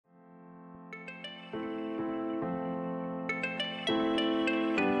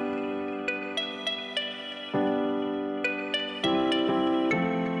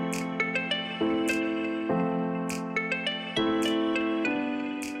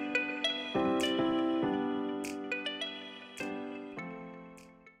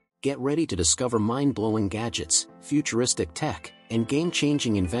Get ready to discover mind-blowing gadgets, futuristic tech, and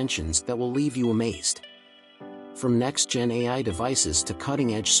game-changing inventions that will leave you amazed. From next-gen AI devices to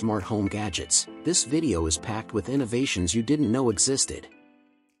cutting-edge smart home gadgets, this video is packed with innovations you didn't know existed.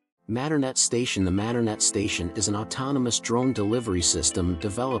 Matternet Station. The Matternet Station is an autonomous drone delivery system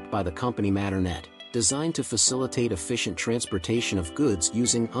developed by the company Matternet, designed to facilitate efficient transportation of goods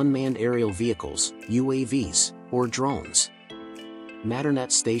using unmanned aerial vehicles, UAVs, or drones.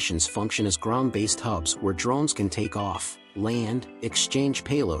 Matternet stations function as ground-based hubs where drones can take off, land, exchange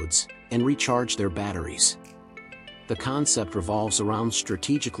payloads, and recharge their batteries. The concept revolves around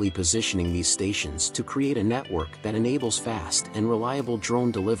strategically positioning these stations to create a network that enables fast and reliable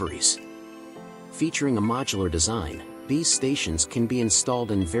drone deliveries. Featuring a modular design, these stations can be installed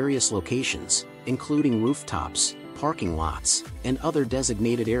in various locations, including rooftops, parking lots, and other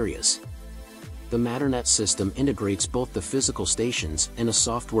designated areas. The Matternet system integrates both the physical stations and a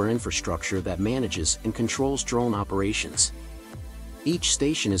software infrastructure that manages and controls drone operations. Each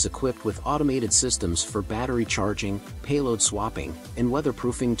station is equipped with automated systems for battery charging, payload swapping, and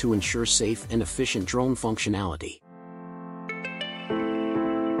weatherproofing to ensure safe and efficient drone functionality.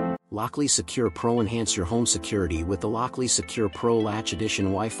 Lockley Secure Pro. Enhance your home security with the Lockley Secure Pro Latch Edition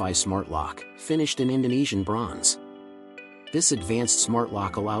Wi-Fi Smart Lock, finished in Indonesian bronze. This advanced smart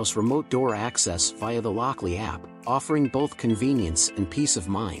lock allows remote door access via the Lockley app, offering both convenience and peace of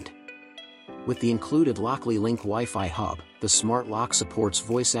mind. With the included Lockley Link Wi-Fi hub, the smart lock supports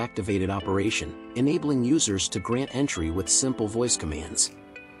voice-activated operation, enabling users to grant entry with simple voice commands.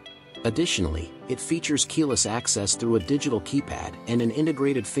 Additionally, it features keyless access through a digital keypad and an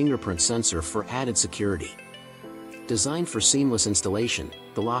integrated fingerprint sensor for added security. Designed for seamless installation,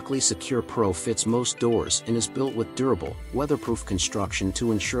 the Lockley Secure Pro fits most doors and is built with durable, weatherproof construction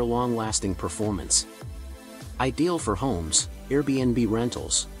to ensure long-lasting performance. Ideal for homes, Airbnb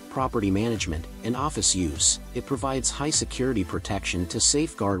rentals, property management, and office use, it provides high security protection to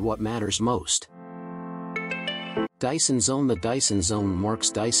safeguard what matters most. Dyson Zone. The Dyson Zone marks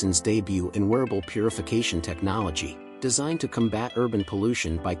Dyson's debut in wearable purification technology, designed to combat urban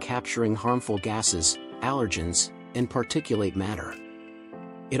pollution by capturing harmful gases, allergens, and particulate matter.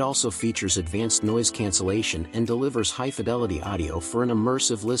 It also features advanced noise cancellation and delivers high-fidelity audio for an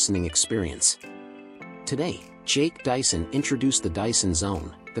immersive listening experience. Today, Jake Dyson introduced the Dyson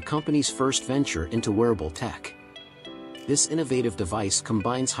Zone, the company's first venture into wearable tech. This innovative device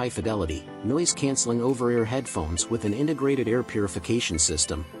combines high-fidelity, noise-canceling over-ear headphones with an integrated air purification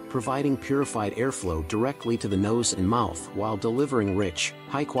system, providing purified airflow directly to the nose and mouth while delivering rich,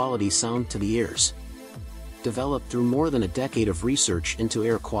 high-quality sound to the ears. Developed through more than a decade of research into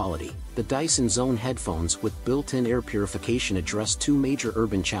air quality, the Dyson Zone headphones with built-in air purification address two major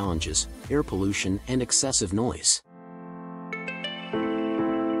urban challenges: air pollution and excessive noise.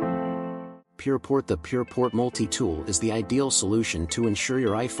 PurePort. The PurePort multi-tool is the ideal solution to ensure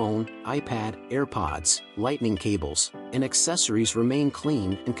your iPhone, iPad, AirPods, Lightning cables, and accessories remain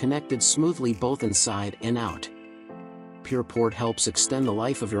clean and connected smoothly both inside and out. PurePort helps extend the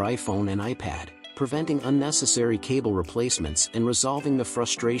life of your iPhone and iPad, preventing unnecessary cable replacements and resolving the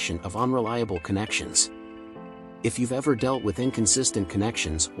frustration of unreliable connections. If you've ever dealt with inconsistent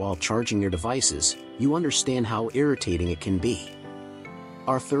connections while charging your devices, you understand how irritating it can be.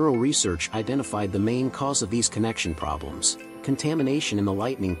 Our thorough research identified the main cause of these connection problems: contamination in the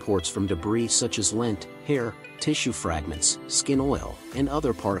Lightning ports from debris such as lint, hair, tissue fragments, skin oil, and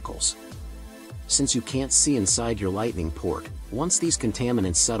other particles. Since you can't see inside your Lightning port, once these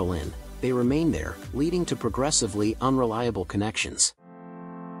contaminants settle in, they remain there, leading to progressively unreliable connections.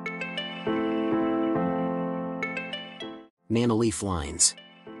 Nanoleaf Lines.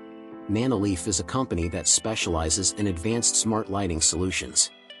 Nanoleaf is a company that specializes in advanced smart lighting solutions.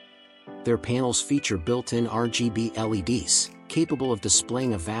 Their panels feature built-in RGB LEDs, capable of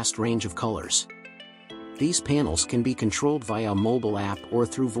displaying a vast range of colors. These panels can be controlled via a mobile app or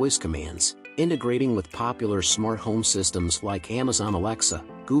through voice commands, integrating with popular smart home systems like Amazon Alexa,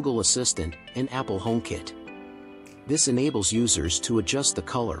 Google Assistant, and Apple HomeKit. This enables users to adjust the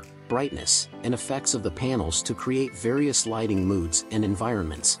color, brightness, and effects of the panels to create various lighting moods and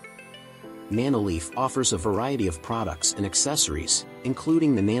environments. Nanoleaf offers a variety of products and accessories,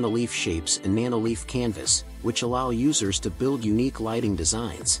 including the Nanoleaf Shapes and Nanoleaf Canvas, which allow users to build unique lighting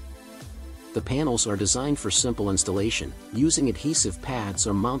designs. The panels are designed for simple installation, using adhesive pads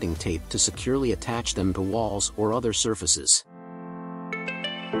or mounting tape to securely attach them to walls or other surfaces.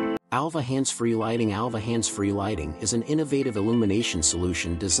 Alva Hands-Free Lighting. Alva Hands-Free Lighting is an innovative illumination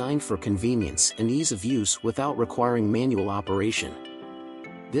solution designed for convenience and ease of use without requiring manual operation.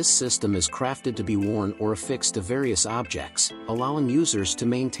 This system is crafted to be worn or affixed to various objects, allowing users to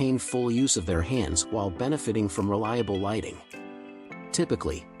maintain full use of their hands while benefiting from reliable lighting.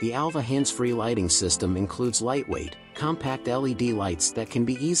 Typically, the Alva hands-free lighting system includes lightweight, compact LED lights that can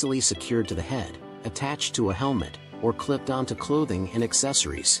be easily secured to the head, attached to a helmet, or clipped onto clothing and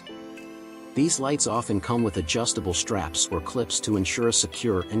accessories. These lights often come with adjustable straps or clips to ensure a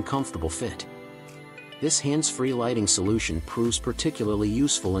secure and comfortable fit. This hands-free lighting solution proves particularly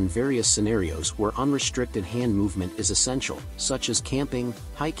useful in various scenarios where unrestricted hand movement is essential, such as camping,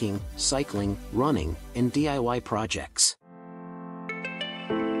 hiking, cycling, running, and DIY projects.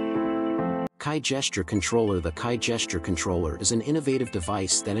 Kai Gesture Controller. The Kai Gesture Controller is an innovative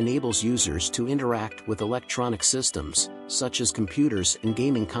device that enables users to interact with electronic systems, such as computers and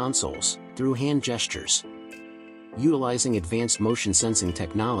gaming consoles, through hand gestures. Utilizing advanced motion sensing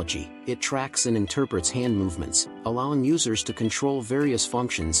technology, it tracks and interprets hand movements, allowing users to control various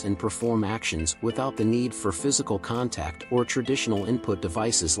functions and perform actions without the need for physical contact or traditional input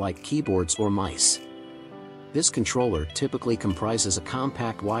devices like keyboards or mice. This controller typically comprises a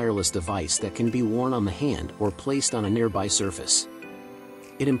compact wireless device that can be worn on the hand or placed on a nearby surface.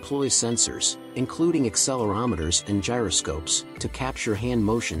 It employs sensors, including accelerometers and gyroscopes, to capture hand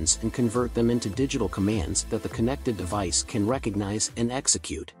motions and convert them into digital commands that the connected device can recognize and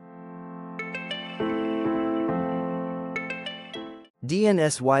execute.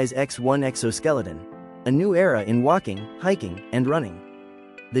 DNSWise X1 Exoskeleton. A new era in walking, hiking, and running.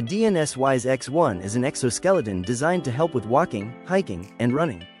 The DNSWise X1 is an exoskeleton designed to help with walking, hiking, and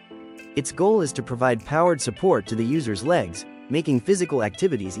running. Its goal is to provide powered support to the user's legs, making physical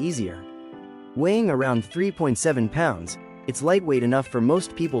activities easier. Weighing around 3.7 pounds, it's lightweight enough for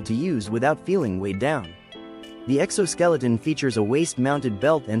most people to use without feeling weighed down. The exoskeleton features a waist-mounted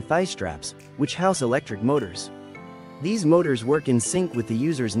belt and thigh straps, which house electric motors. These motors work in sync with the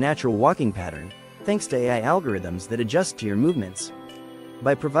user's natural walking pattern, thanks to AI algorithms that adjust to your movements.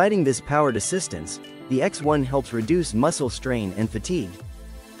 By providing this powered assistance, the X1 helps reduce muscle strain and fatigue.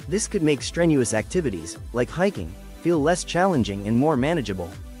 This could make strenuous activities, like hiking, feel less challenging and more manageable.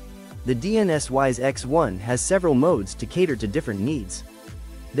 The DNSWise X1 has several modes to cater to different needs.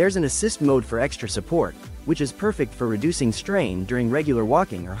 There's an assist mode for extra support, which is perfect for reducing strain during regular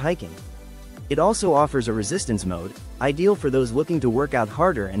walking or hiking. It also offers a resistance mode, ideal for those looking to work out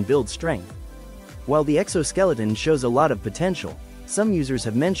harder and build strength. While the exoskeleton shows a lot of potential, some users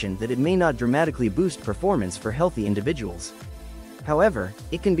have mentioned that it may not dramatically boost performance for healthy individuals. However,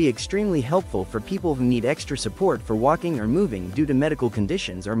 it can be extremely helpful for people who need extra support for walking or moving due to medical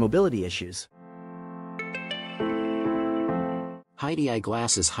conditions or mobility issues. HiDi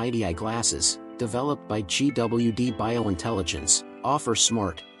glasses. HiDi glasses, developed by GWD Biointelligence, offer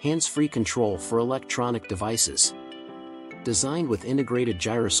smart, hands-free control for electronic devices. Designed with integrated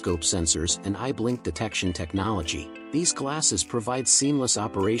gyroscope sensors and eye blink detection technology, these glasses provide seamless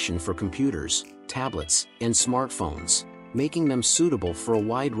operation for computers, tablets, and smartphones, making them suitable for a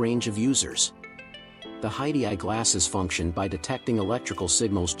wide range of users. The HiDi glasses function by detecting electrical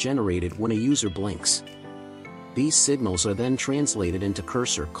signals generated when a user blinks. These signals are then translated into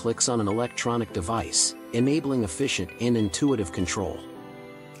cursor clicks on an electronic device, enabling efficient and intuitive control.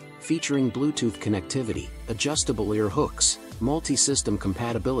 Featuring Bluetooth connectivity, adjustable ear hooks, multi-system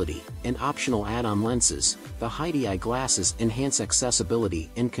compatibility, and optional add-on lenses, the HiDi glasses enhance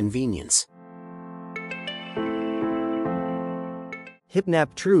accessibility and convenience.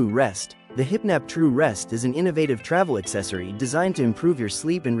 HipNap True Rest. The HipNap True Rest is an innovative travel accessory designed to improve your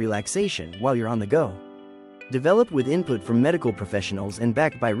sleep and relaxation while you're on the go. Developed with input from medical professionals and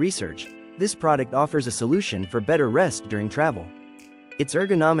backed by research, this product offers a solution for better rest during travel. Its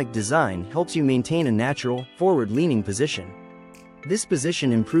ergonomic design helps you maintain a natural, forward-leaning position. This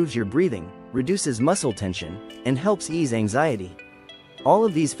position improves your breathing, reduces muscle tension, and helps ease anxiety. All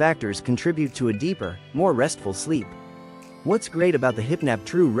of these factors contribute to a deeper, more restful sleep. What's great about the HipNap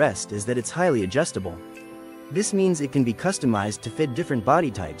True Rest is that it's highly adjustable. This means it can be customized to fit different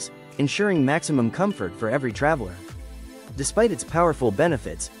body types, ensuring maximum comfort for every traveler. Despite its powerful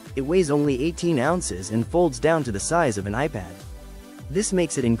benefits, it weighs only 18 ounces and folds down to the size of an iPad. This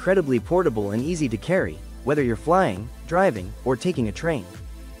makes it incredibly portable and easy to carry, whether you're flying, driving, or taking a train.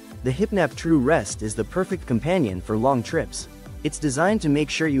 The HipNap True Rest is the perfect companion for long trips. It's designed to make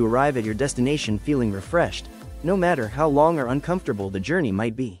sure you arrive at your destination feeling refreshed, no matter how long or uncomfortable the journey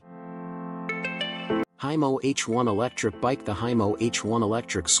might be. Hymo H1 Electric Bike. The Hymo H1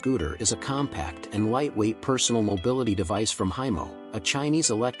 electric scooter is a compact and lightweight personal mobility device from Hymo, a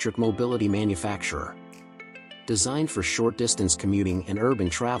Chinese electric mobility manufacturer. Designed for short-distance commuting and urban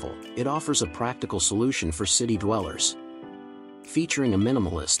travel, it offers a practical solution for city dwellers. Featuring a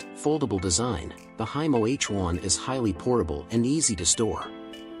minimalist, foldable design, the Hymo H1 is highly portable and easy to store.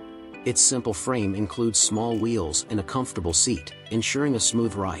 Its simple frame includes small wheels and a comfortable seat, ensuring a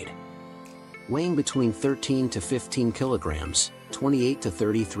smooth ride. Weighing between 13 to 15 kilograms, 28 to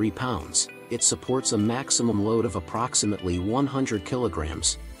 33 pounds, it supports a maximum load of approximately 100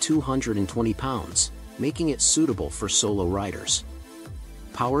 kilograms, 220 pounds, making it suitable for solo riders.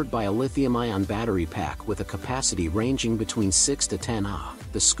 Powered by a lithium-ion battery pack with a capacity ranging between 6 to 10 Ah,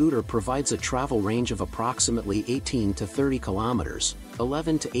 the scooter provides a travel range of approximately 18 to 30 kilometers,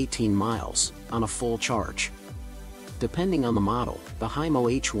 11 to 18 miles, on a full charge. Depending on the model, the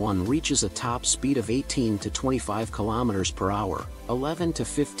Hymo H1 reaches a top speed of 18 to 25 kilometers per hour, 11 to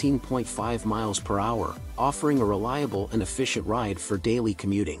 15.5 miles per hour, offering a reliable and efficient ride for daily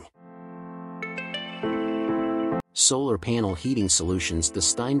commuting. Solar panel heating solutions. The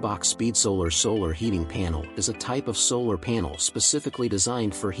Steinbach Speed solar heating panel is a type of solar panel specifically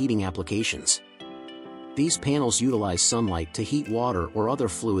designed for heating applications. These panels utilize sunlight to heat water or other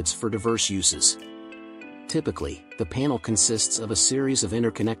fluids for diverse uses. Typically, the panel consists of a series of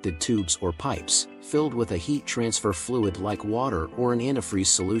interconnected tubes or pipes, filled with a heat transfer fluid like water or an antifreeze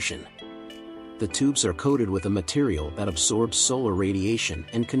solution. The tubes are coated with a material that absorbs solar radiation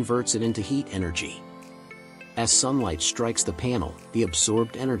and converts it into heat energy. As sunlight strikes the panel, the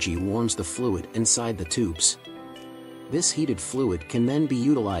absorbed energy warms the fluid inside the tubes. This heated fluid can then be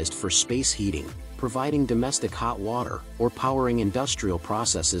utilized for space heating, providing domestic hot water, or powering industrial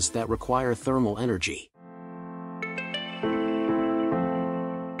processes that require thermal energy.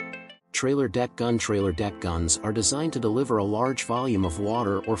 Trailer deck gun. Trailer deck guns are designed to deliver a large volume of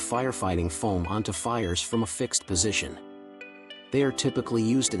water or firefighting foam onto fires from a fixed position. They are typically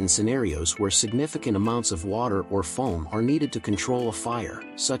used in scenarios where significant amounts of water or foam are needed to control a fire,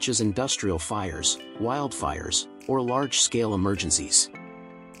 such as industrial fires, wildfires, or large-scale emergencies.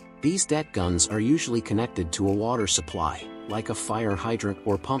 These deck guns are usually connected to a water supply, like a fire hydrant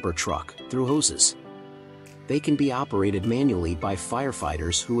or pumper truck, through hoses. They can be operated manually by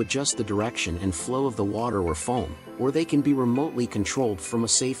firefighters who adjust the direction and flow of the water or foam, or they can be remotely controlled from a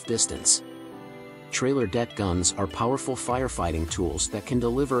safe distance. Trailer deck guns are powerful firefighting tools that can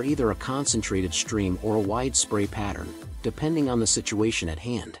deliver either a concentrated stream or a wide spray pattern, depending on the situation at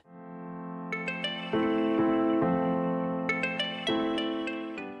hand.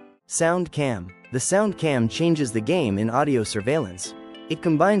 Sound Cam. The Sound Cam changes the game in audio surveillance. It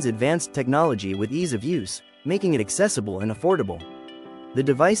combines advanced technology with ease of use, making it accessible and affordable. The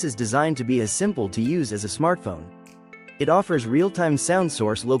device is designed to be as simple to use as a smartphone. It offers real-time sound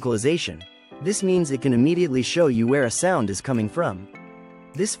source localization. This means it can immediately show you where a sound is coming from.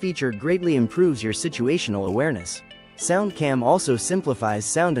 This feature greatly improves your situational awareness. SoundCam also simplifies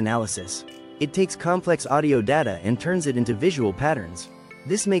sound analysis. It takes complex audio data and turns it into visual patterns.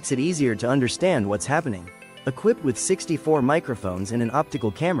 This makes it easier to understand what's happening. Equipped with 64 microphones and an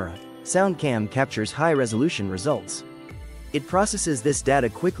optical camera, SoundCam captures high-resolution results. It processes this data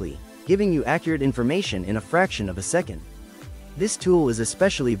quickly, giving you accurate information in a fraction of a second. This tool is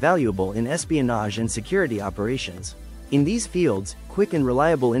especially valuable in espionage and security operations. In these fields, quick and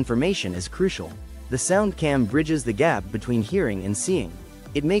reliable information is crucial. The SoundCam bridges the gap between hearing and seeing.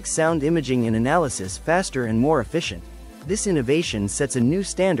 It makes sound imaging and analysis faster and more efficient. This innovation sets a new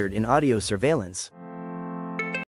standard in audio surveillance.